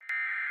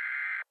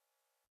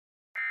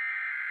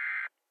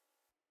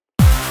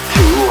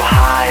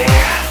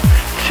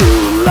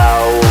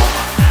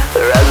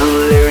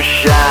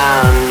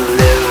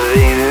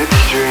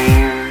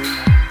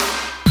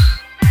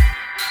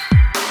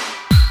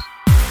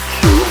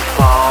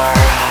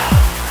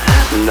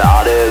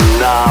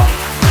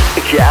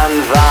can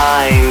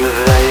find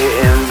the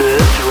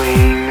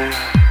in-between.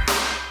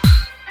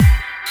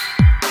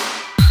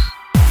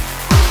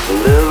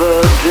 Live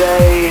a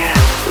day,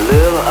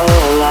 live a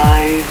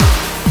life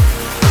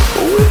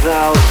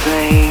without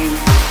pain.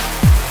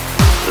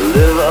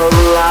 Live a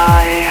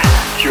lie,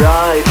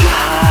 try to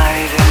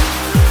hide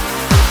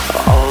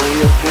all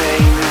your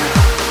pain.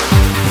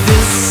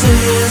 This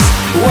is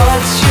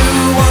what you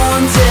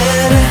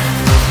wanted.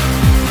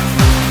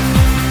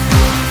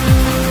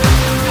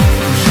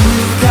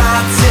 You've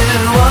gotten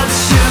what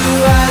you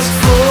asked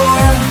for.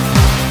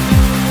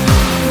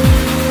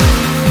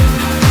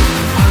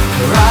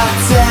 Right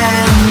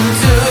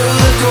to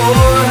the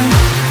door.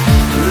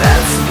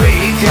 Let's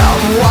break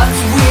out what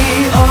we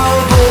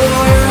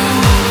abhor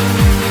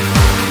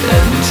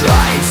and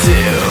try to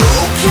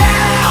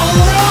kill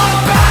the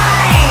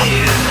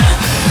pain.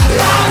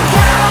 I'm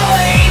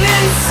going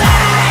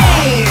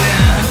insane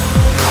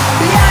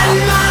in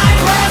my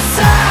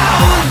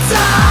pursuit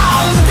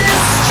of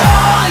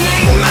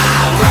destroying my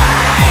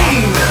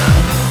brain.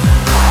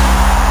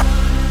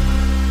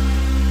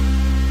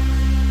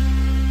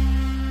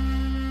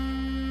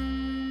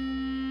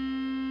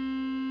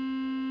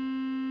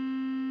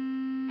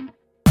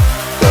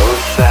 So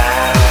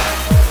sad,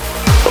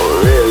 or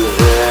is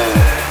it?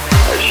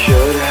 I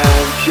should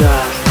have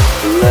just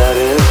let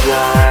it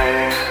die.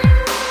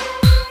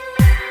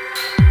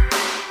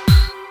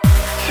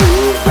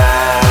 Too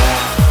bad,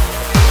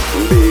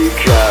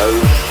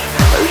 because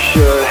I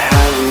should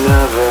have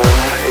never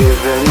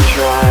even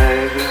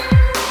tried.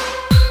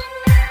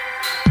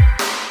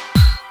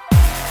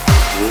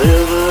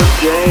 Live a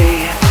day,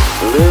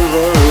 live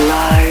a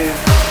life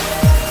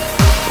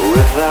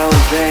without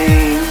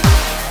pain.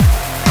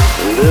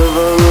 Live a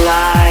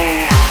lie,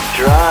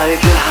 try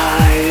to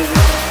hide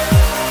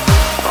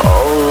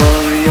all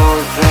of your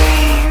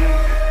pain.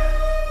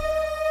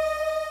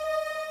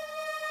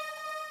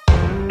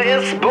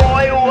 This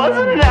boy was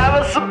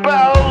never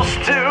supposed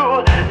to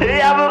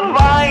ever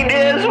find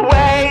his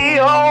way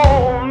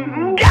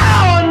home. Go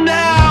on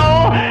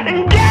now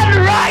and get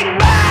right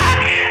back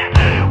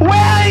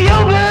where you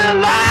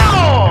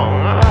belong.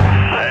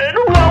 It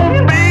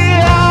won't be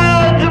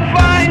hard to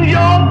find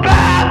your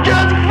path,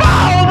 just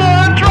follow the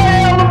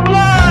trail of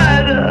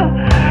blood.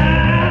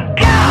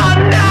 Go on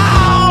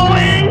now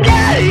and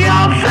get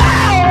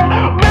yourself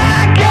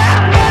back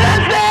and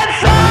finish this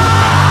song.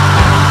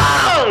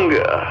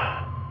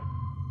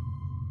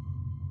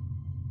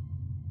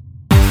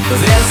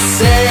 This